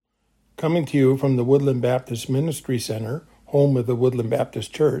coming to you from the Woodland Baptist Ministry Center, home of the Woodland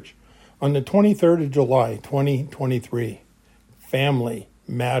Baptist Church, on the 23rd of July, 2023. Family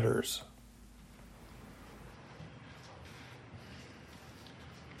Matters.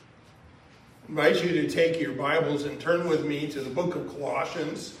 I invite you to take your Bibles and turn with me to the book of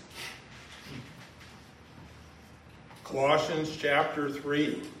Colossians. Colossians chapter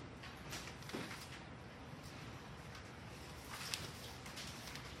 3.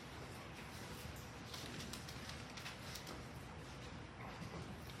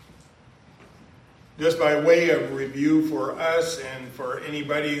 Just by way of review for us and for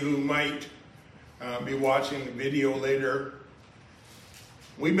anybody who might be watching the video later,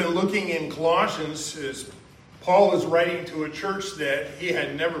 we've been looking in Colossians as Paul is writing to a church that he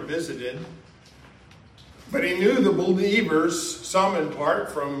had never visited, but he knew the believers, some in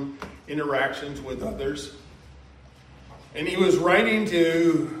part from interactions with others, and he was writing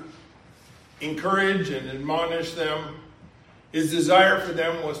to encourage and admonish them. His desire for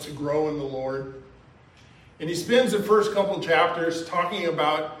them was to grow in the Lord. And he spends the first couple chapters talking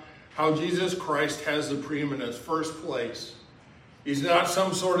about how Jesus Christ has the preeminence, first place. He's not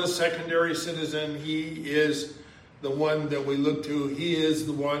some sort of secondary citizen. He is the one that we look to. He is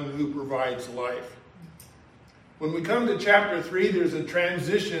the one who provides life. When we come to chapter 3, there's a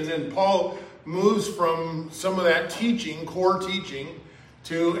transition, and Paul moves from some of that teaching, core teaching,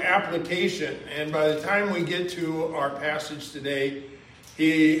 to application. And by the time we get to our passage today,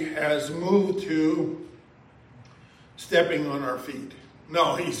 he has moved to stepping on our feet.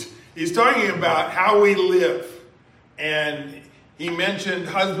 No, he's talking about how we live. And he mentioned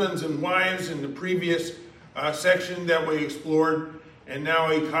husbands and wives in the previous section that we explored. And now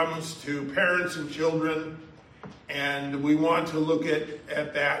he comes to parents and children. And we want to look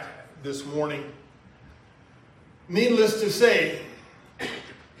at that this morning. Needless to say,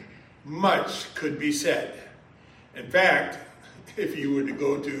 much could be said. In fact, if you were to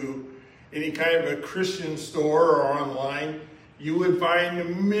go to any kind of a Christian store or online, you would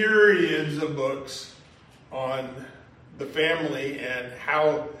find myriads of books on the family and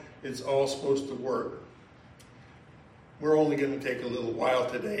how it's all supposed to work. We're only going to take a little while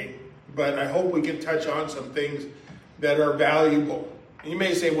today, but I hope we can touch on some things that are valuable. You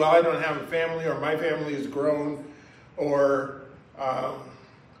may say, well, I don't have a family, or my family is grown, or I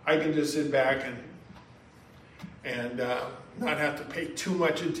can just sit back and not have to pay too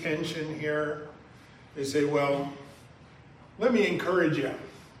much attention here. They say, well, let me encourage you.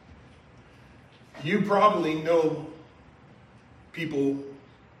 You probably know people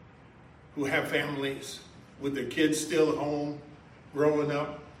who have families with their kids still at home, growing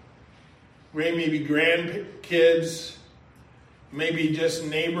up. Maybe grandkids, maybe just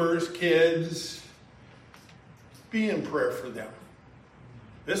neighbors' kids. Be in prayer for them.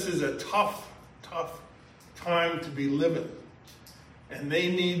 This is a tough time to be living. And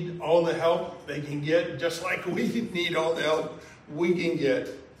they need all the help they can get, just like we need all the help we can get.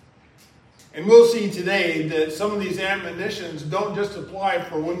 And we'll see today that some of these admonitions don't just apply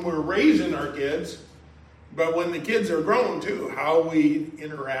for when we're raising our kids, but when the kids are grown too. How we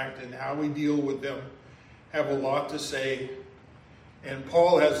interact and how we deal with them have a lot to say. And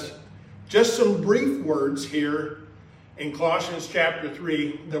Paul has just some brief words here in Colossians chapter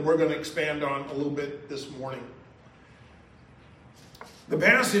 3 that we're going to expand on a little bit this morning. The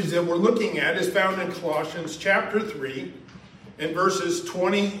passage that we're looking at is found in Colossians chapter 3 in verses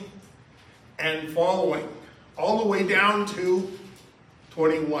 20 and following, all the way down to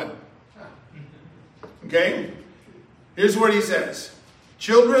 21. Okay? Here's what he says.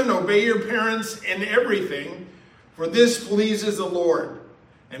 Children, obey your parents in everything, for this pleases the Lord.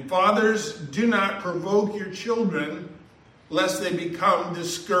 And fathers, do not provoke your children, lest they become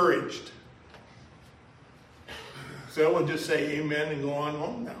discouraged. So we'll just say amen and go on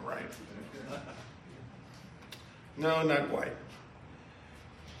home now, right? No, not quite.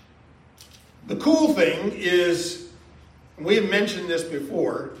 The cool thing is, we have mentioned this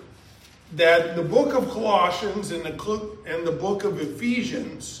before, that the book of Colossians and the book of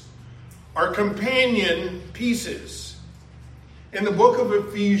Ephesians are companion pieces. In the book of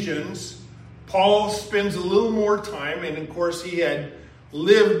Ephesians, Paul spends a little more time, and of course he had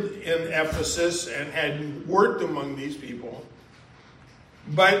lived in Ephesus and had worked among these people.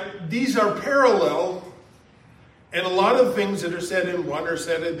 But these are parallel, and a lot of things that are said in one are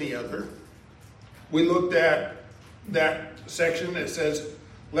said in the other. We looked at that section that says,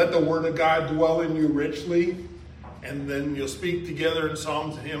 let the word of God dwell in you richly, and then you'll speak together in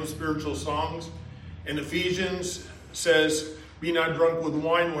psalms and hymns, spiritual songs. In Ephesians says, be not drunk with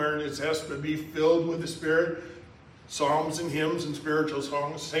wine wherein is excess, but be filled with the Spirit. psalms and hymns and spiritual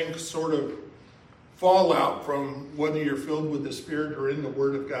songs, same sort of fallout from whether you're filled with the Spirit or in the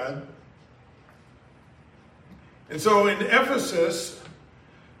Word of God. And so in Ephesus,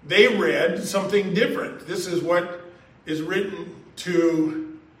 they read something different. This is what is written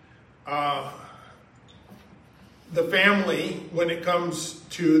to the family when it comes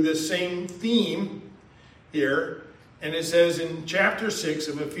to the same theme here. And it says in chapter 6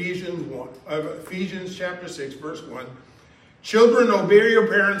 of Ephesians chapter 6, verse 1, "Children, obey your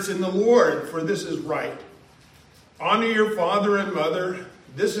parents in the Lord, for this is right. Honor your father and mother.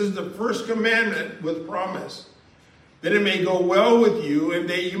 This is the first commandment with promise, that it may go well with you and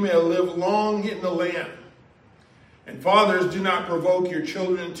that you may live long in the land. And fathers, do not provoke your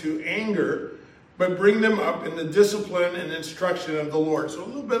children to anger, but bring them up in the discipline and instruction of the Lord." So a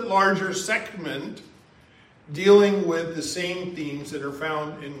little bit larger segment dealing with the same themes that are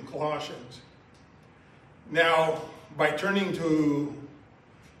found in Colossians. Now, by turning to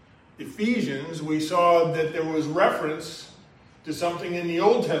Ephesians, we saw that there was reference to something in the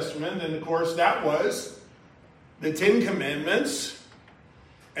Old Testament, and of course that was the Ten Commandments,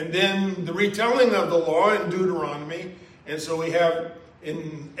 and then the retelling of the law in Deuteronomy. And so we have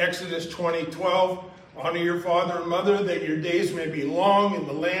in Exodus 20:12, "Honor your father and mother, that your days may be long in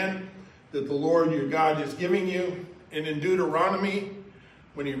the land that the Lord your God is giving you." And in Deuteronomy,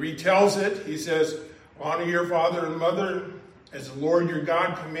 when he retells it, he says, "Honor your father and mother as the Lord your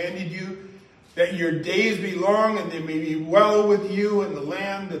God commanded you, that your days be long and they may be well with you in the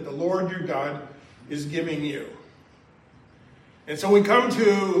land that the Lord your God is giving you." And so we come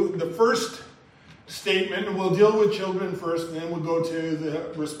to the first statement, and we'll deal with children first, and then we'll go to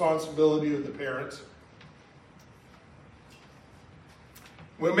the responsibility of the parents.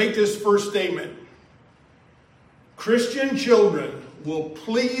 We'll make this first statement. Christian children will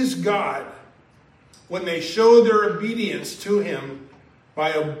please God when they show their obedience to him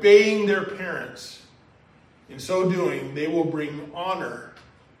by obeying their parents. In so doing, they will bring honor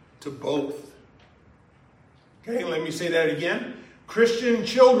to both. Okay, let me say that again. Christian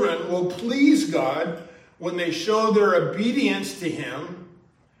children will please God when they show their obedience to him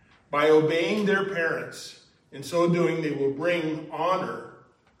by obeying their parents. In so doing, they will bring honor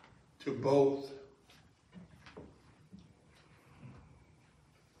to both.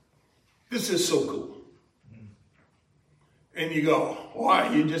 This is so cool. And you go,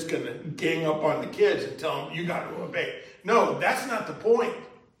 why? You're just going to gang up on the kids and tell them you got to obey. No, that's not the point.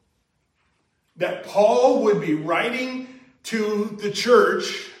 That Paul would be writing to the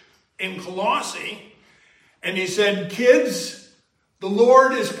church in Colossae, and he said, kids, the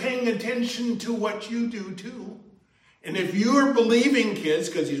Lord is paying attention to what you do too. And if you're believing kids,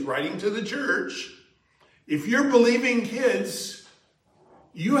 because he's writing to the church, if you're believing kids,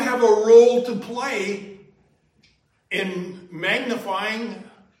 you have a role to play in magnifying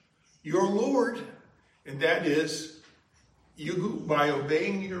your Lord. And that is, you, by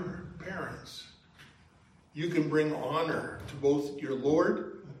obeying your parents, you can bring honor to both your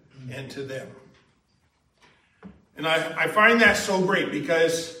Lord and to them. And I find that so great,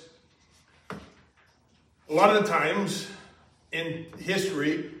 because a lot of the times in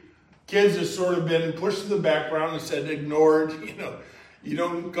history, kids have sort of been pushed to the background and said, ignored, you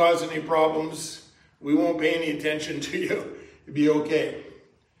don't cause any problems. We won't pay any attention to you. It'll be okay.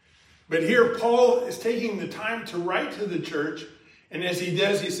 But here Paul is taking the time to write to the church. And as he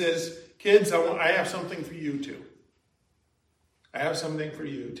does, he says, kids, I have something for you too. I have something for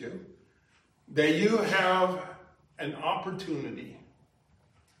you too. That you have an opportunity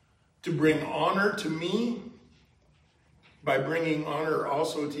to bring honor to me by bringing honor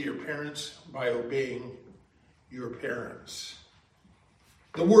also to your parents by obeying your parents.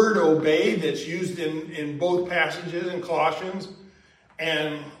 The word obey that's used in both passages in Colossians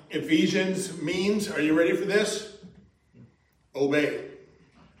and Ephesians means, are you ready for this? Obey.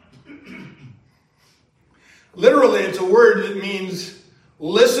 Literally, it's a word that means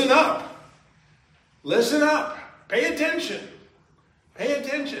listen up. Listen up. Pay attention. Pay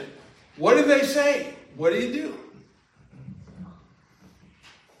attention. What do they say? What do you do?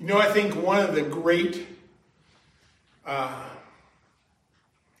 I think one of the great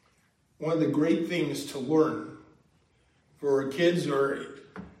things to learn for kids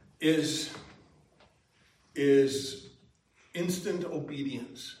is instant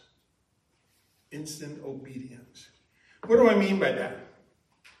obedience. Instant obedience. What do I mean by that?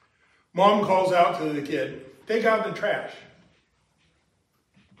 Mom calls out to the kid, take out the trash.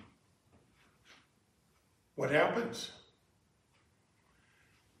 What happens?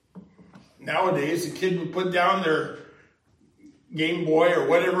 Nowadays, the kid would put down their Game Boy or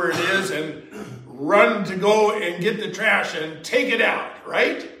whatever it is and run to go and get the trash and take it out,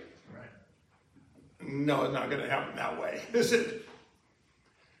 right? No, it's not going to happen that way, is it?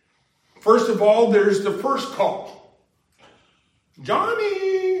 First of all, there's the first call.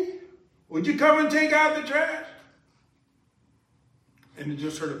 Johnny, would you come and take out the trash? And it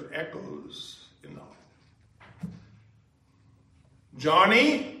just sort of echoes in the home.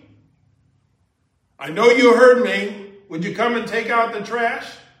 Johnny, I know you heard me. Would you come and take out the trash?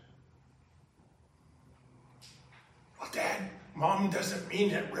 Well, Dad, Mom doesn't mean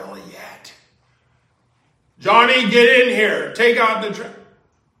it really yet. Johnny, get in here. Take out the trash.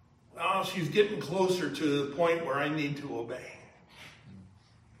 Well, she's getting closer to the point where I need to obey.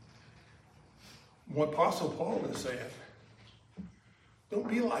 What Apostle Paul is saying, don't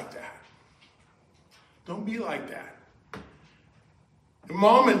be like that. Don't be like that. If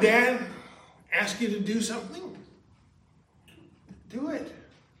Mom and Dad ask you to do something, do it.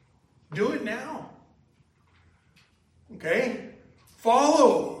 Do it now. Okay?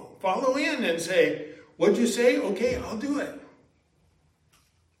 Follow in and say, what'd you say? Okay, I'll do it.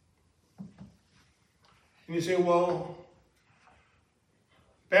 And you say, well,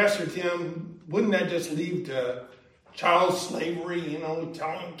 Pastor Tim, wouldn't that just lead to child slavery,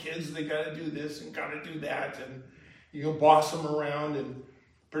 telling kids they got to do this and got to do that, and you can boss them around, and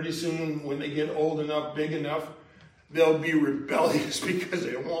pretty soon when they get old enough, big enough, they'll be rebellious because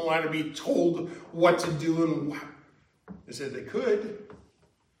they won't want to be told what to do and what. They said they could,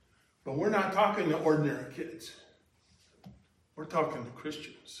 but we're not talking to ordinary kids. We're talking to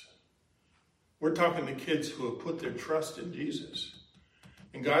Christians. We're talking to kids who have put their trust in Jesus.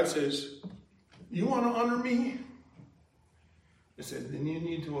 And God says, you want to honor me? He said, then you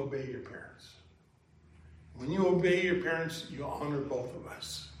need to obey your parents. When you obey your parents, you honor both of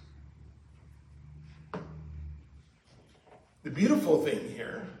us. The beautiful thing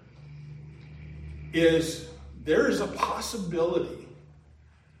here is there is a possibility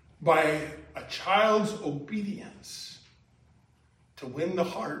by a child's obedience to win the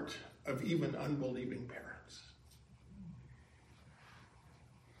heart of even unbelieving parents.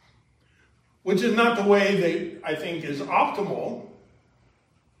 Which is not the way that I think is optimal,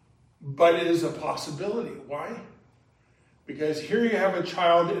 but it is a possibility. Why? Because here you have a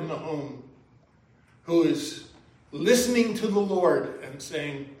child in the home who is listening to the Lord and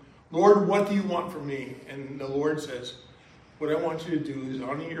saying, Lord, what do you want from me? And the Lord says, what I want you to do is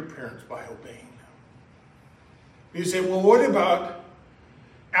honor your parents by obeying them. You say, well, what about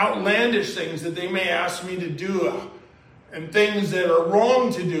outlandish things that they may ask me to do and things that are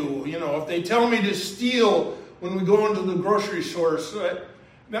wrong to do? If they tell me to steal when we go into the grocery store,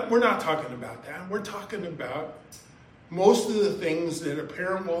 we're not talking about that. We're talking about most of the things that a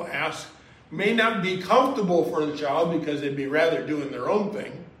parent will ask may not be comfortable for the child because they'd be rather doing their own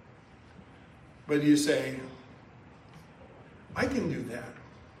thing. But you say, I can do that.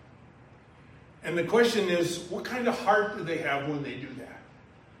 And the question is, what kind of heart do they have when they do that?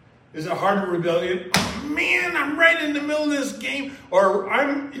 Is it a heart of rebellion? Oh, man, I'm right in the middle of this game. Or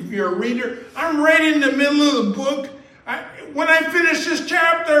if you're a reader, I'm right in the middle of the book. When I finish this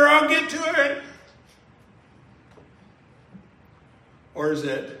chapter, I'll get to it. Or is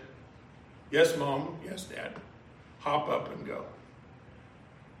it, yes, Mom, yes, Dad, hop up and go.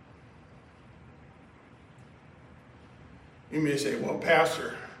 You may say, well,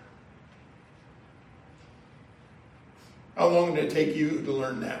 Pastor, how long did it take you to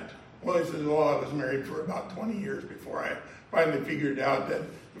learn that? Well, he says, well, I was married for about 20 years before I finally figured out that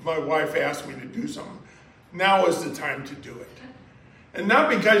if my wife asked me to do something, now is the time to do it. And not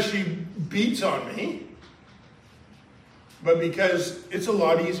because she beats on me, but because it's a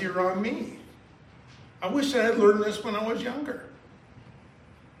lot easier on me. I wish I had learned this when I was younger.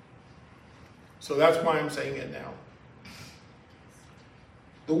 So that's why I'm saying it now.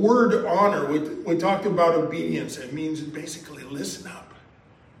 The word honor, we talked about obedience. It means basically listen up.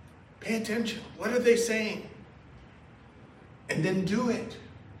 Pay attention. What are they saying? And then do it.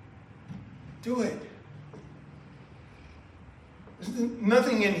 Do it. There's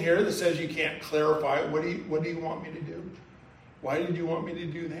nothing in here that says you can't clarify. What do you want me to do? Why did you want me to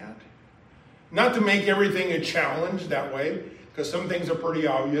do that? Not to make everything a challenge that way, because some things are pretty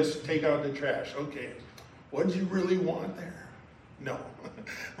obvious. Take out the trash. Okay. What did you really want there? No.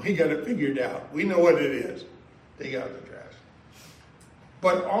 We got it figured out. We know what it is. Take out the trash.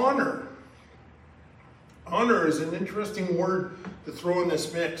 But honor. Honor is an interesting word to throw in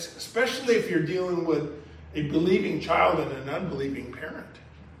this mix, especially if you're dealing with a believing child and an unbelieving parent.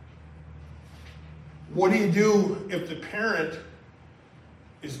 What do you do if the parent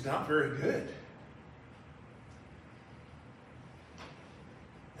is not very good?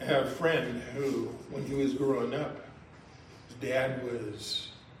 I have a friend who, when he was growing up, his dad was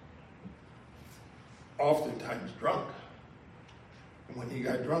oftentimes drunk. And when he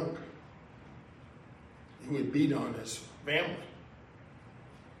got drunk, he would beat on his family.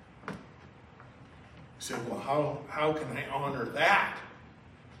 He said, well, how can I honor that?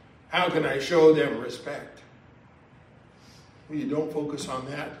 How can I show them respect? Well, you don't focus on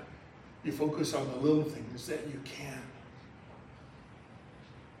that. You focus on the little things that you can.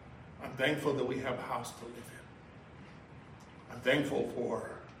 I'm thankful that we have a house to live in. I'm thankful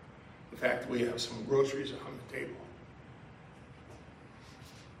for the fact that we have some groceries on the table.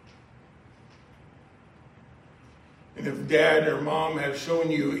 And if dad or mom have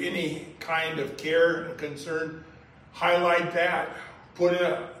shown you any kind of care and concern, highlight that. Put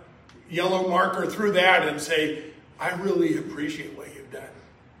a yellow marker through that and say, I really appreciate what you've done.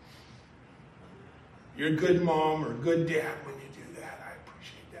 You're a good mom or a good dad when you do that. I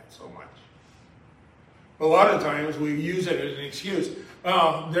appreciate that so much. A lot of times we use it as an excuse.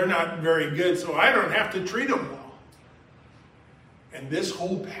 Well, they're not very good, so I don't have to treat them well. And this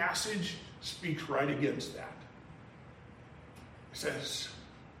whole passage speaks right against that. It says,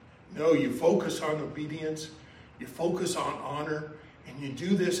 no, you focus on obedience, you focus on honor, and you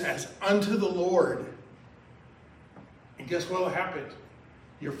do this as unto the Lord. And guess what will happen?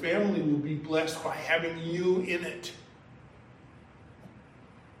 Your family will be blessed by having you in it.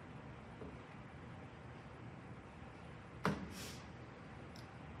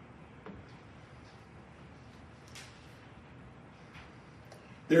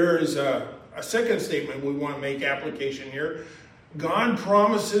 There is a second statement we want to make application here. God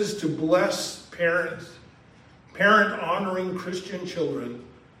promises to bless parent-honoring Christian children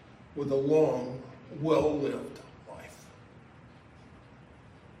with a long, well-lived life.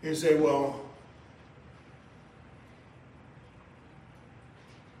 You say, well,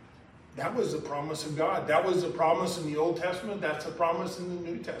 that was the promise of God. That was the promise in the Old Testament. That's the promise in the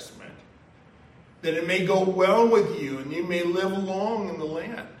New Testament. That it may go well with you and you may live long in the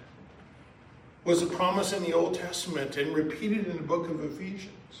land. Was a promise in the Old Testament and repeated in the book of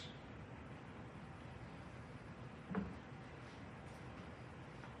Ephesians.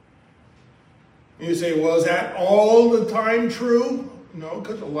 And you say, well, is that all the time true? No,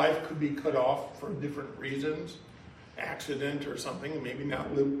 because a life could be cut off for different reasons. Accident or something, maybe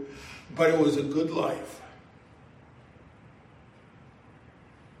not live. But it was a good life.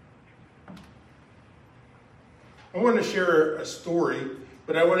 I want to share a story,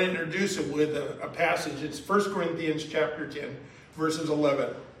 but I want to introduce it with a passage. It's 1 Corinthians chapter 10, verses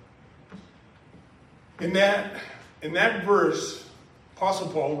 11. In that verse, Apostle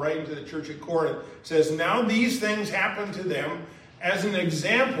Paul, writing to the church at Corinth, says, now these things happened to them as an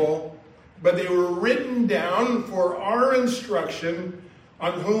example, but they were written down for our instruction,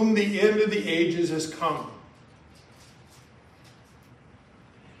 on whom the end of the ages has come.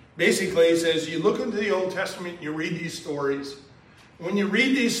 Basically, it says, you look into the Old Testament and you read these stories. When you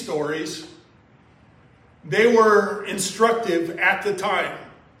read these stories, they were instructive at the time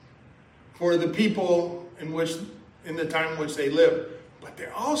for the people in the time in which they lived. But they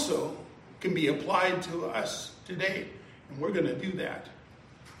also can be applied to us today. And we're going to do that.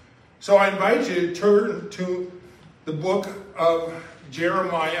 So I invite you to turn to the book of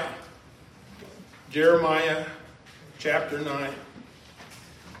Jeremiah. Jeremiah chapter 9.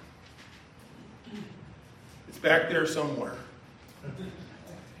 It's back there somewhere.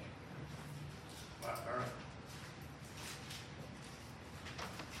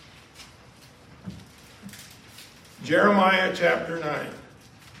 Jeremiah chapter 9.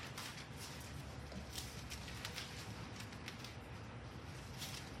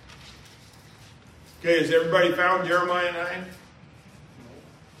 Okay, has everybody found Jeremiah 9?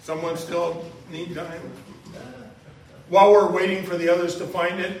 Someone still need time? While we're waiting for the others to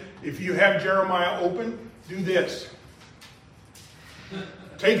find it, if you have Jeremiah open, do this.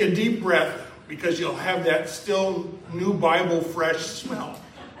 Take a deep breath, because you'll have that still new Bible fresh smell.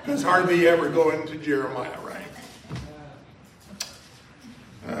 Because hardly ever go into Jeremiah, right?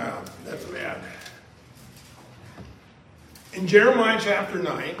 That's bad. In Jeremiah chapter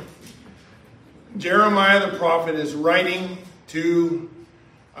 9, Jeremiah the prophet is writing to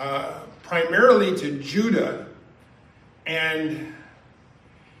primarily to Judah, and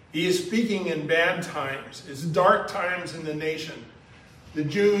he is speaking in bad times. It's dark times in the nation. The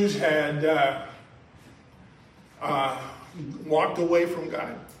Jews had walked away from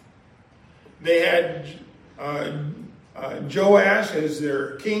God. They had Joash as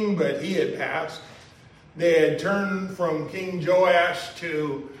their king, but he had passed. They had turned from King Joash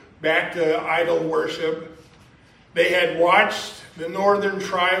back to idol worship. They had watched the northern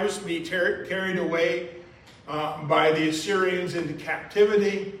tribes be carried away by the Assyrians into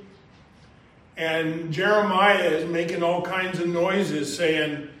captivity. And Jeremiah is making all kinds of noises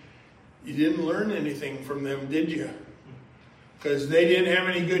saying, you didn't learn anything from them, did you? Because they didn't have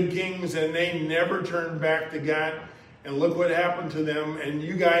any good kings and they never turned back to God. And look what happened to them. And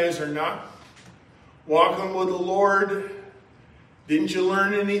you guys are not walking with the Lord. Didn't you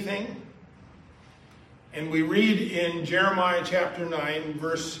learn anything? And we read in Jeremiah chapter 9,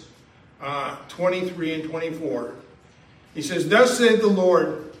 verse 23 and 24. He says, thus saith the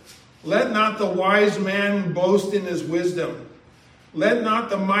Lord, let not the wise man boast in his wisdom. Let not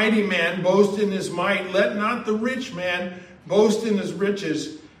the mighty man boast in his might. Let not the rich man boast in his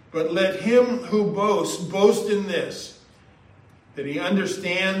riches. But let him who boasts boast in this, that he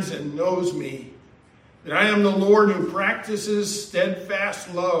understands and knows me, that I am the Lord who practices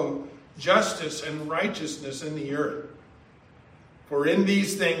steadfast love, justice, and righteousness in the earth. For in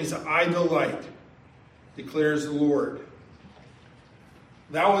these things I delight, declares the Lord.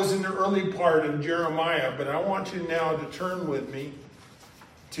 That was in the early part of Jeremiah, but I want you now to turn with me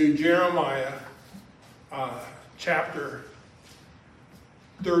to Jeremiah chapter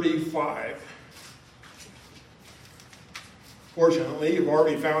 35. Fortunately, you've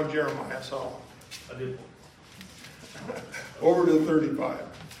already found Jeremiah, so I did. over to 35.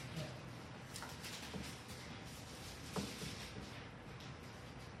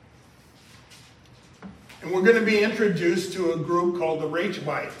 And we're going to be introduced to a group called the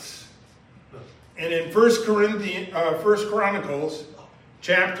Rechabites. And in 1 Chronicles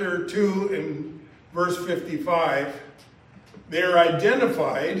chapter 2 and verse 55, they're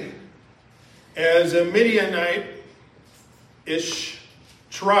identified as a Midianite-ish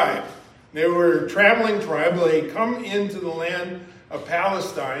tribe. They were a traveling tribe. They come into the land of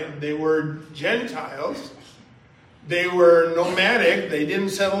Palestine. They were Gentiles. They were nomadic. They didn't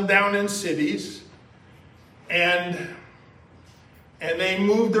settle down in cities. And they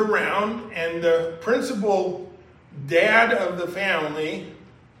moved around. And the principal dad of the family,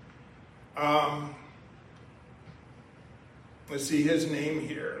 let's see his name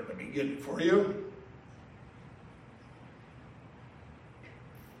here. Let me get it for you.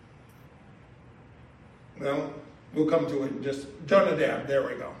 Well, we'll come to it in just Jonadab. There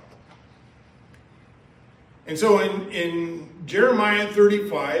we go. And so in Jeremiah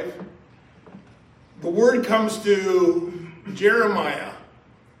 35, the word comes to Jeremiah.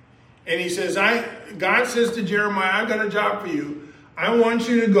 And he says, God says to Jeremiah, I've got a job for you. I want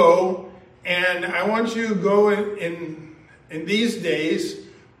you to go, and I want you to go in these days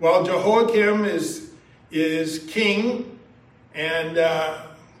while Jehoiakim is king. And of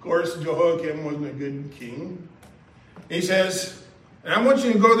course, Jehoiakim wasn't a good king. He says, and I want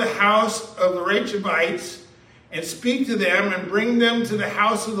you to go to the house of the Rechabites and speak to them and bring them to the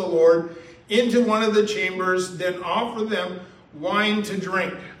house of the Lord into one of the chambers, then offer them wine to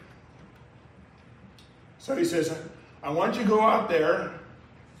drink. So he says, I want you to go out there.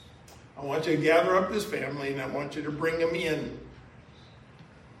 I want you to gather up this family, and I want you to bring them in.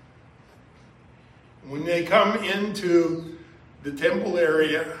 When they come into the temple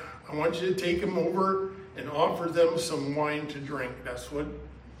area, I want you to take them over and offer them some wine to drink. That's what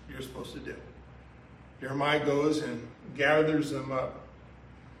you're supposed to do. Jeremiah goes and gathers them up.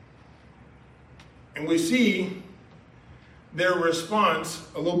 And we see their response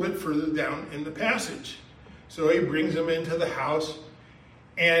a little bit further down in the passage. So he brings them into the house,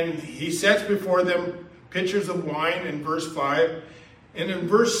 and he sets before them pitchers of wine in verse 5. And in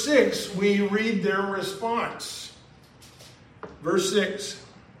verse 6, we read their response. Verse 6.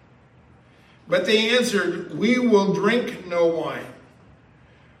 But they answered, we will drink no wine.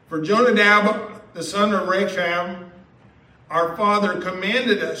 For Jonadab, the son of Rechab, our father,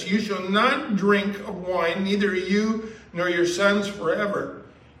 commanded us, you shall not drink of wine, neither you nor your sons forever.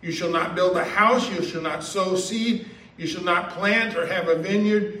 You shall not build a house, you shall not sow seed, you shall not plant or have a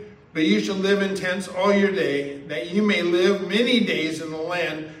vineyard, but you shall live in tents all your day, that you may live many days in the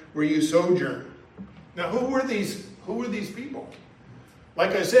land where you sojourn. Now, who were these people?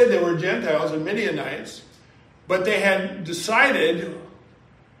 Like I said, they were Gentiles and Midianites, but they had decided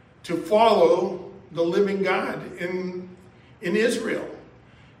to follow the living God in Israel.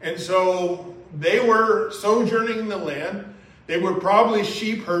 And so they were sojourning in the land. They were probably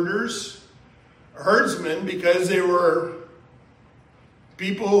sheep herders, herdsmen, because they were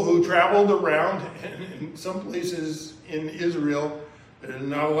people who traveled around. And in some places in Israel, there's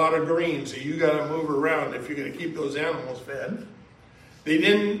not a lot of green, so you got to move around if you're going to keep those animals fed.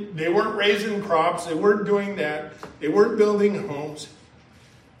 They weren't raising crops. They weren't doing that. They weren't building homes.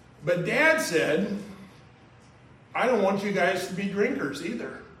 But Dad said, I don't want you guys to be drinkers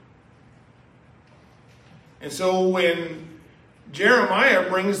either. And so when Jeremiah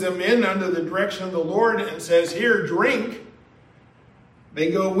brings them in under the direction of the Lord and says, here, drink,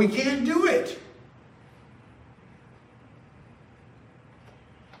 they go, we can't do it.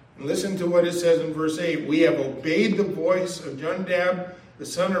 And listen to what it says in verse 8. We have obeyed the voice of Jonadab, the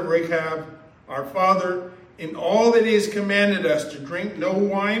son of Rechab, our father, in all that he has commanded us, to drink no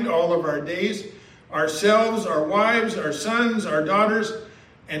wine all of our days, ourselves, our wives, our sons, our daughters,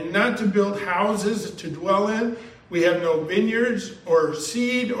 and not to build houses to dwell in. We have no vineyards or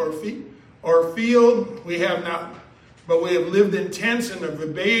seed or field. We have not, but we have lived in tents and have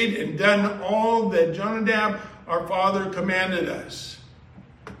obeyed and done all that Jonadab, our father, commanded us.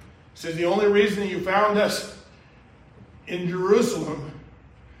 He says the only reason you found us in Jerusalem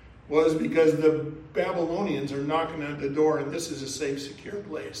was because the Babylonians are knocking at the door, and this is a safe, secure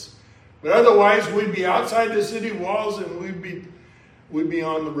place. But otherwise, we'd be outside the city walls, and we'd be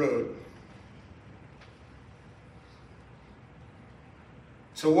on the road.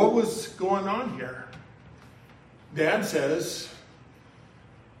 So what was going on here? Dad says,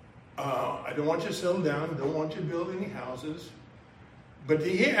 I don't want you to settle down, don't want you to build any houses. But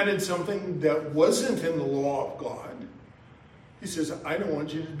he added something that wasn't in the law of God. He says, I don't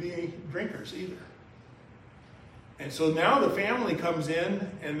want you to be drinkers either. And so now the family comes in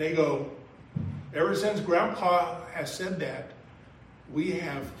and they go, ever since Grandpa has said that, we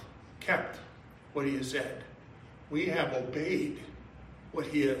have kept what he has said. We have obeyed what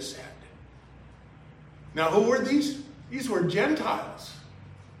he has said. Now, who were these? These were Gentiles.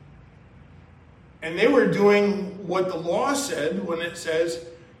 And they were doing what the law said when it says,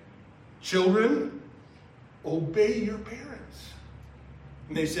 children, obey your parents.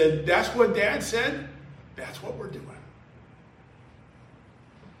 And they said, that's what Dad said. That's what we're doing.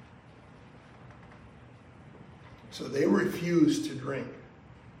 So they refused to drink.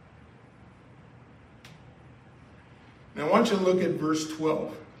 Now I want you to look at verse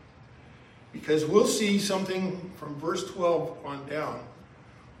 12. Because we'll see something from verse 12 on down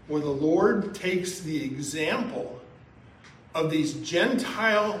where the Lord takes the example of these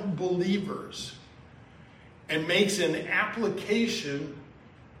Gentile believers and makes an application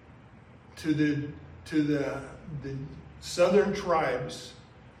to the southern tribes,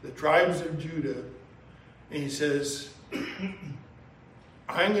 the tribes of Judah. And he says,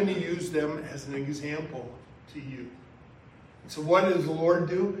 I'm going to use them as an example to you. So what does the Lord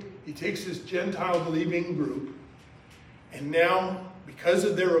do? He takes this Gentile believing group, and now, because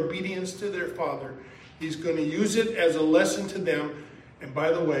of their obedience to their father, he's going to use it as a lesson to them. And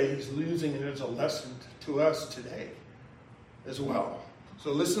by the way, he's using it as a lesson to us today as well.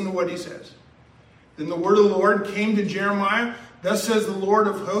 So listen to what he says. Then the word of the Lord came to Jeremiah. Thus says the Lord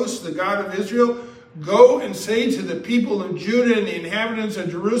of hosts, the God of Israel, go and say to the people of Judah and the inhabitants of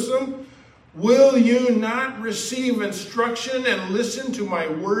Jerusalem, will you not receive instruction and listen to my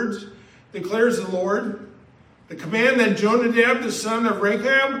words, declares the Lord? The command that Jonadab, the son of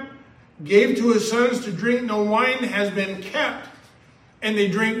Rechab, gave to his sons to drink no wine has been kept, and they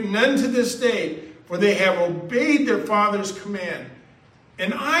drink none to this day, for they have obeyed their father's command.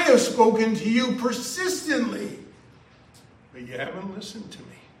 And I have spoken to you persistently, but you haven't listened to me.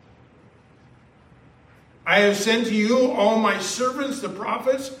 I have sent to you all my servants, the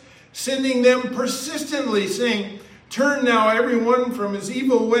prophets, sending them persistently, saying, turn now everyone from his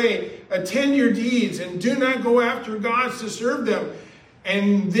evil way, attend your deeds, and do not go after gods to serve them.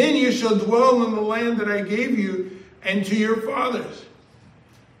 And then you shall dwell in the land that I gave you and to your fathers.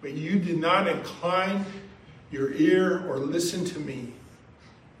 But you did not incline your ear or listen to me.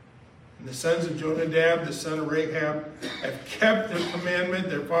 And the sons of Jonadab, the son of Rechab, have kept the commandment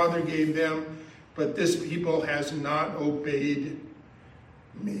their father gave them, but this people has not obeyed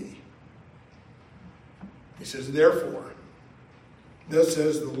me. He says, therefore, thus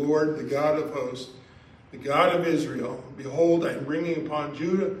says the Lord, the God of hosts, the God of Israel, behold, I am bringing upon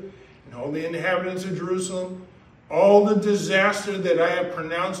Judah and all the inhabitants of Jerusalem all the disaster that I have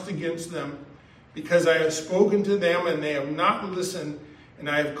pronounced against them, because I have spoken to them and they have not listened, and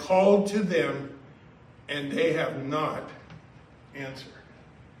I have called to them and they have not answered.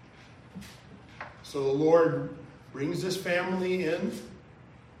 So the Lord brings this family in,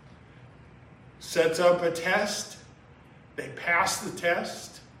 sets up a test. They pass the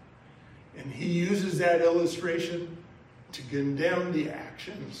test. And he uses that illustration to condemn the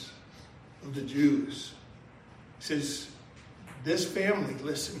actions of the Jews. He says, this family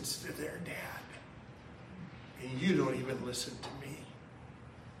listens to their dad. And you don't even listen to me.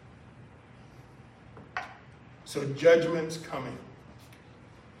 So judgment's coming.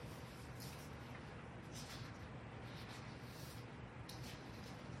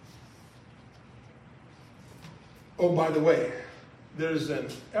 Oh, by the way, there's an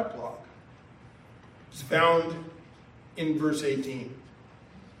epilogue. It's found in verse 18.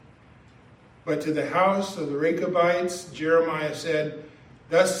 But to the house of the Rechabites, Jeremiah said,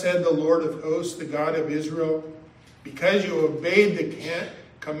 Thus said the Lord of hosts, the God of Israel, because you obeyed the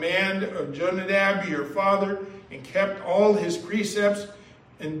command of Jonadab, your father, and kept all his precepts,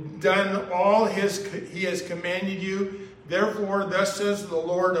 and done all he has commanded you, therefore, thus says the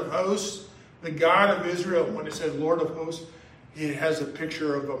Lord of hosts, the God of Israel. When it says Lord of hosts, it has a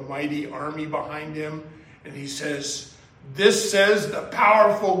picture of a mighty army behind him. And he says, this says the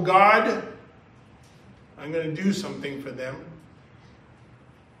powerful God, I'm going to do something for them.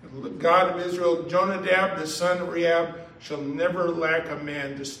 The God of Israel, Jonadab, the son of Rehab, shall never lack a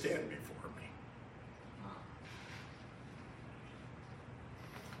man to stand before me.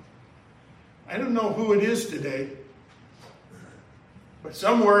 I don't know who it is today, but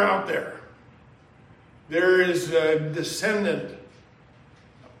somewhere out there is a descendant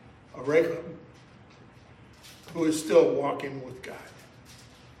of Rachel who is still walking with God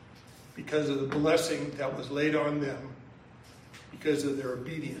because of the blessing that was laid on them because of their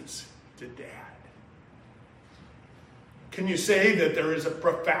obedience to Dad. Can you say that there is a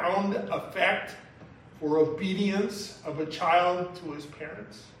profound effect for obedience of a child to his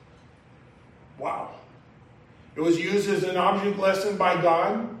parents? Wow. It was used as an object lesson by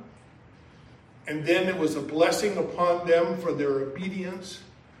God, and then it was a blessing upon them for their obedience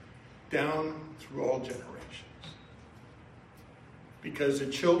down through all generations. Because the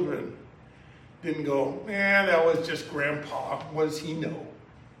children didn't go, that was just Grandpa. What does he know?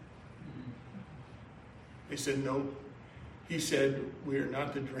 They said, no. He said, we are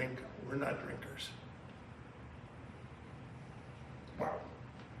not to drink. We're not drinkers. Wow.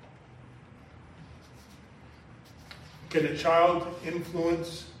 Can a child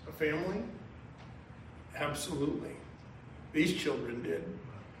influence a family? Absolutely. These children did.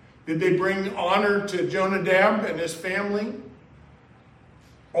 Did they bring honor to Jonadab and his family?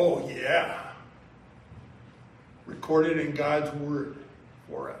 Oh, yeah. Recorded in God's word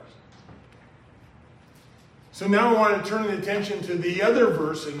for us. So now I want to turn the attention to the other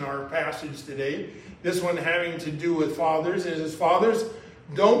verse in our passage today. This one having to do with fathers. It says, fathers,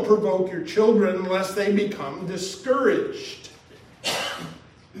 don't provoke your children lest they become discouraged.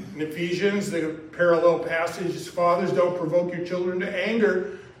 In Ephesians, the parallel passage is, fathers, don't provoke your children to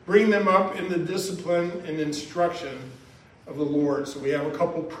anger. Bring them up in the discipline and instruction of the Lord. So we have a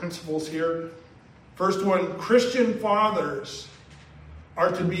couple principles here. First one, Christian fathers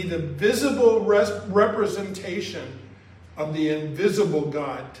are to be the visible representation of the invisible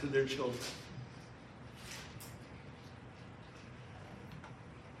God to their children.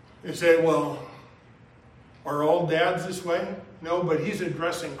 You say, well, are all dads this way? No, but he's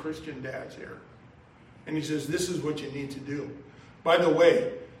addressing Christian dads here. And he says, this is what you need to do. By the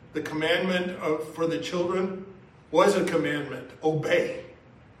way, the commandment for the children was a commandment. Obey.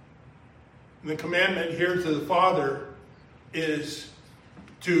 And the commandment here to the father is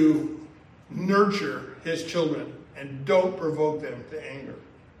to nurture his children and don't provoke them to anger.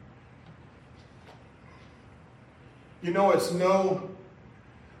 You know, it's no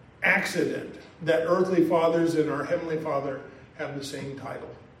accident that earthly fathers and our Heavenly Father have the same title.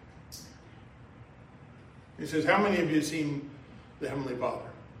 He says, how many of you have seen the Heavenly Father?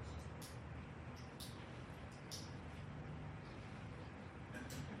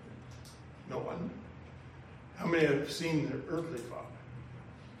 No one. How many have seen their earthly father?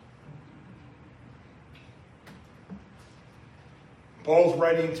 Paul's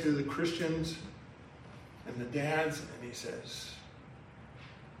writing to the Christians and the dads, and he says,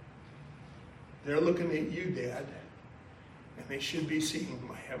 they're looking at you, Dad, and they should be seeing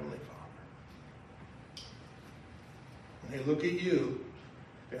my Heavenly Father. When they look at you,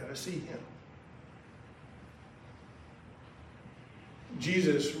 they ought to see him.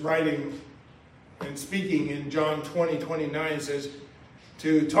 Jesus, writing and speaking in John 20:29, says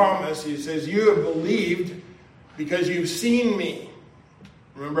to Thomas, he says, you have believed because you've seen me.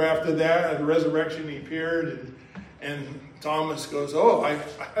 Remember after that, at the resurrection, he appeared, and Thomas goes, oh,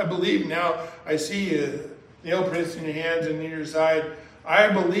 I believe now. I see nail prints in your hands and in your side. I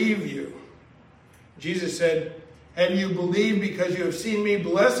believe you. Jesus said, and you believe because you have seen me.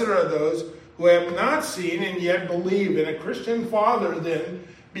 Blessed are those who have not seen and yet believe. And a Christian father then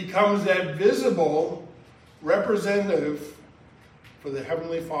becomes that visible representative for the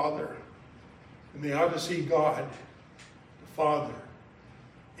Heavenly Father. And they ought to see God, the Father,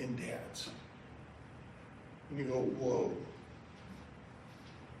 in dads. And you go, whoa.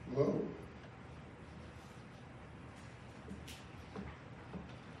 Whoa.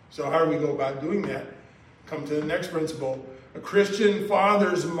 So how do we go about doing that? come to the next principle. A Christian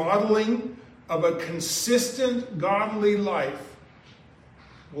father's modeling of a consistent godly life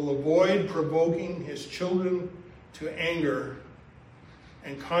will avoid provoking his children to anger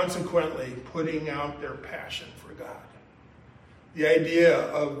and consequently putting out their passion for God. The idea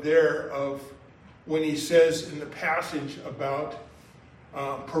of when he says in the passage about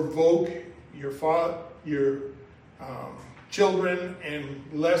provoke your children and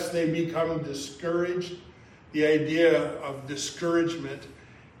lest they become discouraged, the idea of discouragement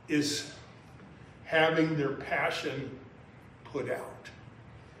is having their passion put out.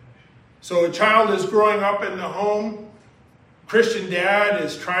 So a child is growing up in the home. Christian dad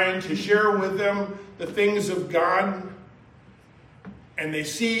is trying to share with them the things of God. And they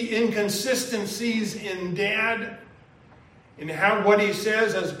see inconsistencies in dad, in what he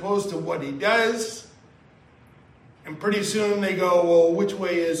says as opposed to what he does. And pretty soon they go, well, which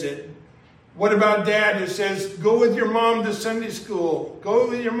way is it? What about dad who says, go with your mom to Sunday school. Go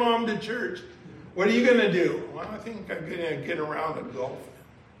with your mom to church. What are you going to do? Well, I think I'm going to get around and golf.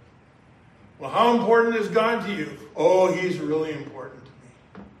 Well, how important is God to you? Oh, he's really important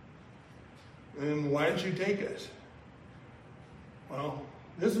to me. And why don't you take us? Well,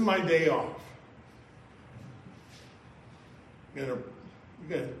 this is my day off. You're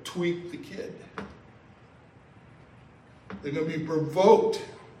going to tweak the kid. They're going to be provoked.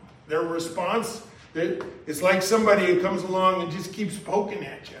 Their response, it's like somebody who comes along and just keeps poking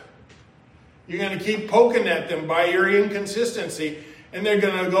at you. You're going to keep poking at them by your inconsistency, and they're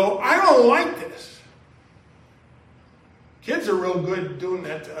going to go, I don't like this. Kids are real good doing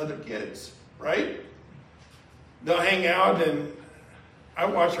that to other kids, right? They'll hang out, and I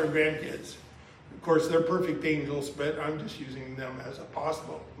watch our grandkids. Of course, they're perfect angels, but I'm just using them as a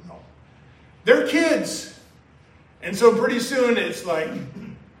possible. No. They're kids. And so pretty soon it's like,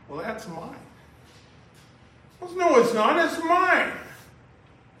 well, that's mine. Well, no, it's not. It's mine.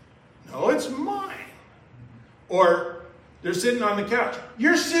 No, it's mine. Or they're sitting on the couch.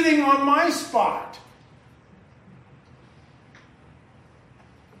 You're sitting on my spot.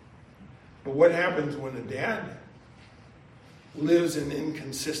 But what happens when a dad lives an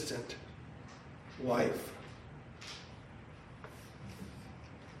inconsistent life?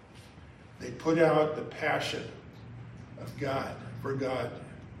 They put out the passion of God, for God,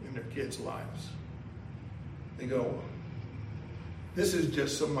 in their kids' lives. They go, this is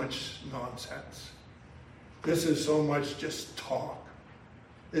just so much nonsense. This is so much just talk.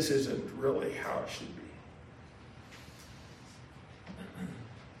 This isn't really how it should be.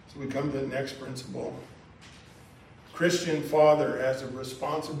 So we come to the next principle. Christian father has a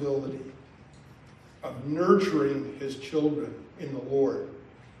responsibility of nurturing his children in the Lord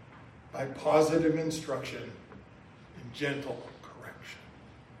by positive instruction and gentle correction.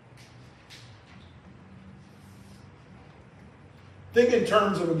 Think in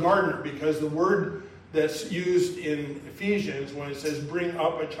terms of a gardener, because the word that's used in Ephesians when it says bring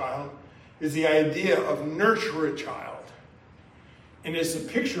up a child is the idea of nurture a child. And it's a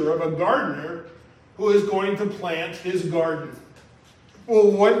picture of a gardener who is going to plant his garden.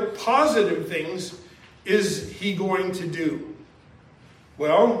 Well, what positive things is he going to do?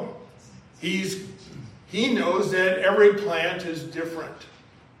 Well, he knows that every plant is different.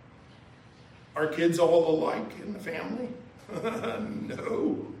 Are kids all alike in the family?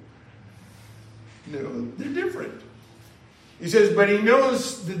 No, they're different. He says, but he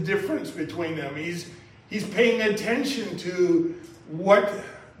knows the difference between them. He's paying attention to what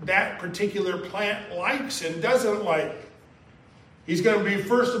that particular plant likes and doesn't like. He's going to be,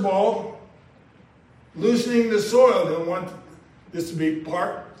 first of all, loosening the soil. He'll want this to be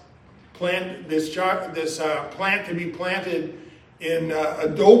plant to be planted in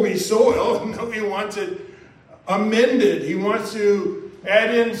adobe soil. No, he wants it amended. He wants to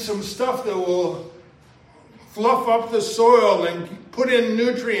add in some stuff that will fluff up the soil and put in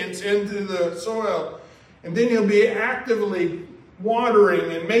nutrients into the soil. And then he'll be actively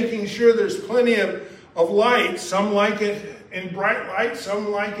watering and making sure there's plenty of light. Some like it in bright light, some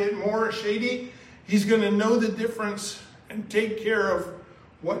like it more shady. He's going to know the difference and take care of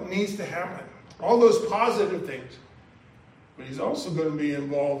what needs to happen. All those positive things. But he's also going to be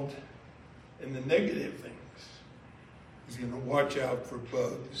involved in the negative things. He's going to watch out for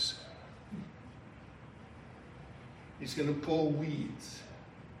bugs. He's going to pull weeds.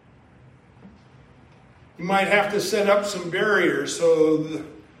 You might have to set up some barriers so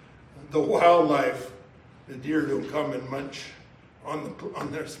the wildlife, the deer, don't come and munch on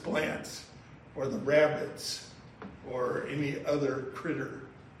their plants, or the rabbits, or any other critter.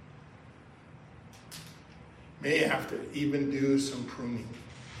 May have to even do some pruning.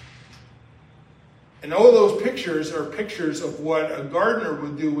 And all those pictures are pictures of what a gardener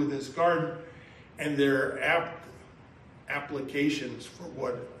would do with his garden, and they're applications for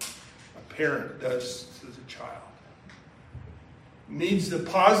what a parent does to the child. Needs the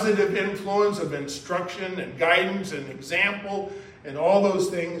positive influence of instruction and guidance and example and all those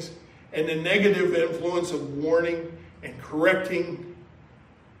things, and the negative influence of warning and correcting.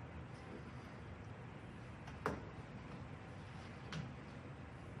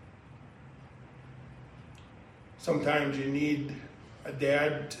 Sometimes you need a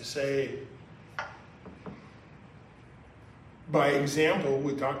dad to say, by example,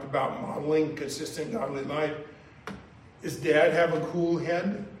 we talked about modeling consistent godly life. Does dad have a cool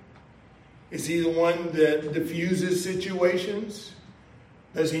head? Is he the one that diffuses situations?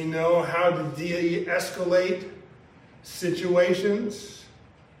 Does he know how to de-escalate situations?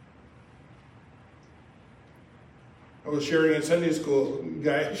 I was sharing in Sunday school, a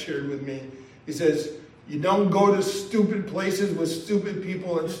guy shared with me, he says, you don't go to stupid places with stupid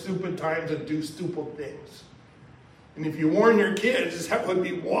people at stupid times and do stupid things. And if you warn your kids, that would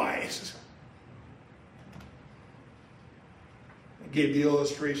be wise. I gave the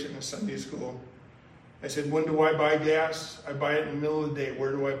illustration in Sunday school. I said, when do I buy gas? I buy it in the middle of the day.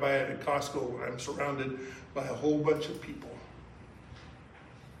 Where do I buy it? At Costco, when I'm surrounded by a whole bunch of people.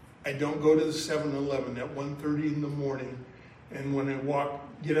 I don't go to the 7-Eleven at 1:30 in the morning, and when I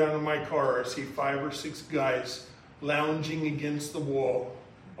get out of my car, I see 5 or 6 guys lounging against the wall,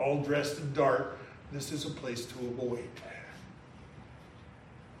 all dressed in dark. This is a place to avoid.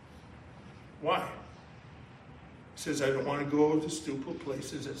 Why? He says, I don't want to go to stupid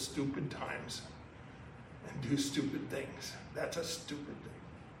places at stupid times and do stupid things. That's a stupid thing.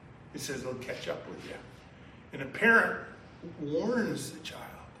 He says, they'll catch up with you. And a parent warns the child.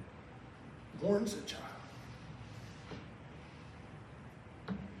 Warns the child.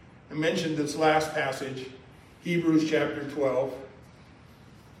 I mentioned this last passage, Hebrews chapter 12.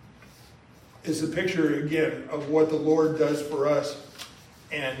 Is a picture, again, of what the Lord does for us.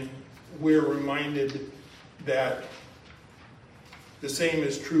 And we're reminded that the same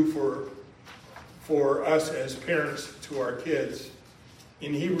is true for us as parents to our kids.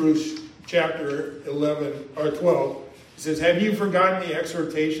 In Hebrews chapter 11 or 12, it says, have you forgotten the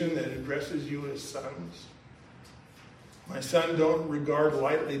exhortation that addresses you as sons? My son, don't regard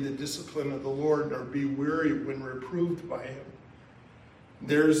lightly the discipline of the Lord, nor be weary when reproved by him.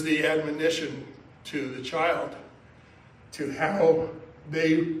 There's the admonition to the child, to how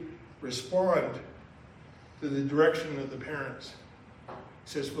they respond to the direction of the parents. It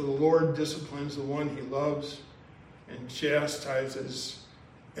says, for the Lord disciplines the one he loves and chastises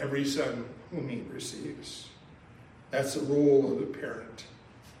every son whom he receives. That's the role of the parent.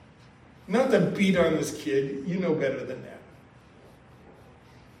 Not to beat on this kid, you know better than that.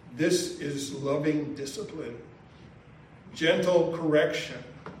 This is loving discipline, gentle correction,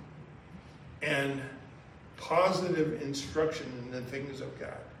 and positive instruction in the things of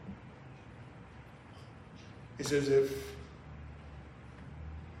God. It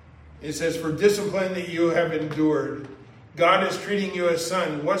says, for discipline that you have endured, God is treating you as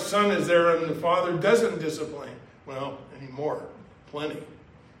son. What son is there when the father doesn't discipline? Well, anymore, plenty.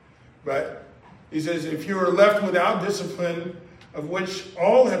 But he says, if you are left without discipline, of which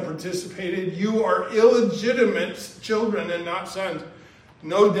all have participated, you are illegitimate children and not sons.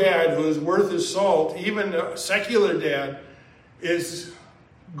 No dad who is worth his salt, even a secular dad, is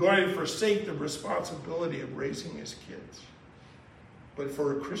going to forsake the responsibility of raising his kids. But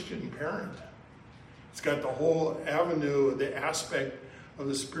for a Christian parent, it's got the whole avenue, the aspect of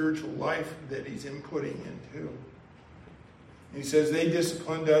the spiritual life that he's inputting into. He says, they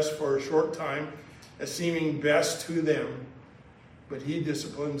disciplined us for a short time, as seeming best to them. But he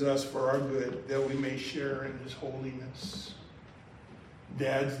disciplines us for our good, that we may share in his holiness.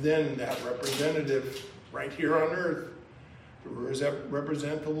 Dad's then that representative right here on earth to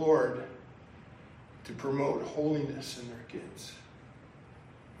represent the Lord, to promote holiness in their kids.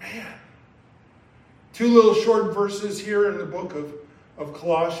 Man. 2 little short verses here in the book of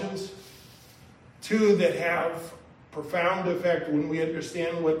Colossians. 2 that have profound effect when we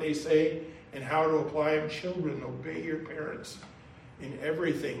understand what they say and how to apply them. Children, obey your parents in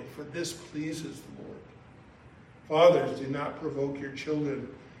everything, for this pleases the Lord. Fathers, do not provoke your children,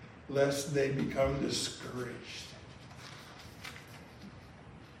 lest they become discouraged.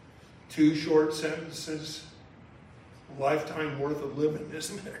 2 short sentences, a lifetime worth of living,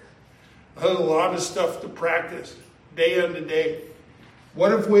 isn't there? A lot of stuff to practice, day unto day.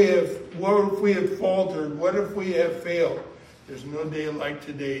 What if we have faltered? What if we have failed? There's no day like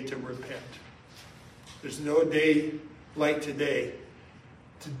today to repent. There's no day like today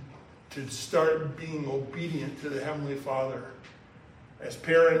to start being obedient to the Heavenly Father. As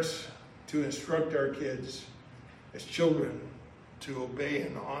parents, to instruct our kids. As children, to obey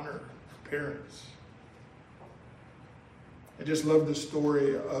and honor our parents. I just love the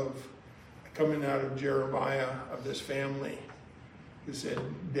story of coming out of Jeremiah, of this family who said,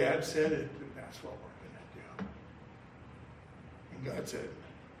 Dad said it, and that's what we're going to do. And God said,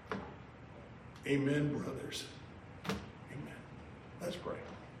 Amen, brothers. Amen. Let's pray.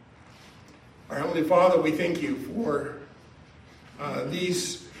 Our Heavenly Father, we thank you for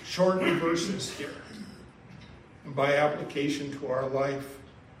these short verses here. And by application to our life,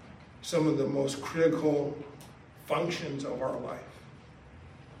 some of the most critical functions of our life.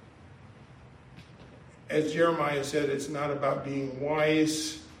 As Jeremiah said, it's not about being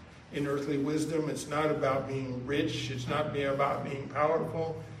wise in earthly wisdom. It's not about being rich. It's not about being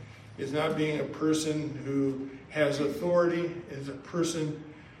powerful. It's not being a person who has authority. It's a person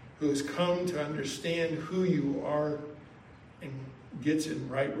who has come to understand who you are and gets in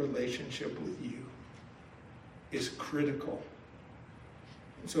right relationship with you. Is critical.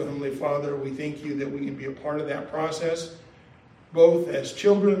 So, Heavenly Father, we thank you that we can be a part of that process, both as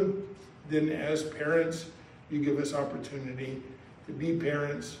children, then as parents. You give us opportunity to be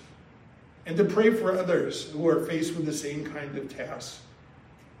parents and to pray for others who are faced with the same kind of tasks,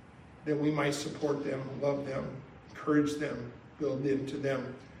 that we might support them, love them, encourage them, build into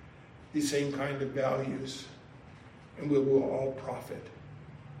them the same kind of values, and we will all profit.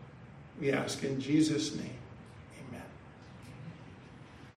 We ask in Jesus' name.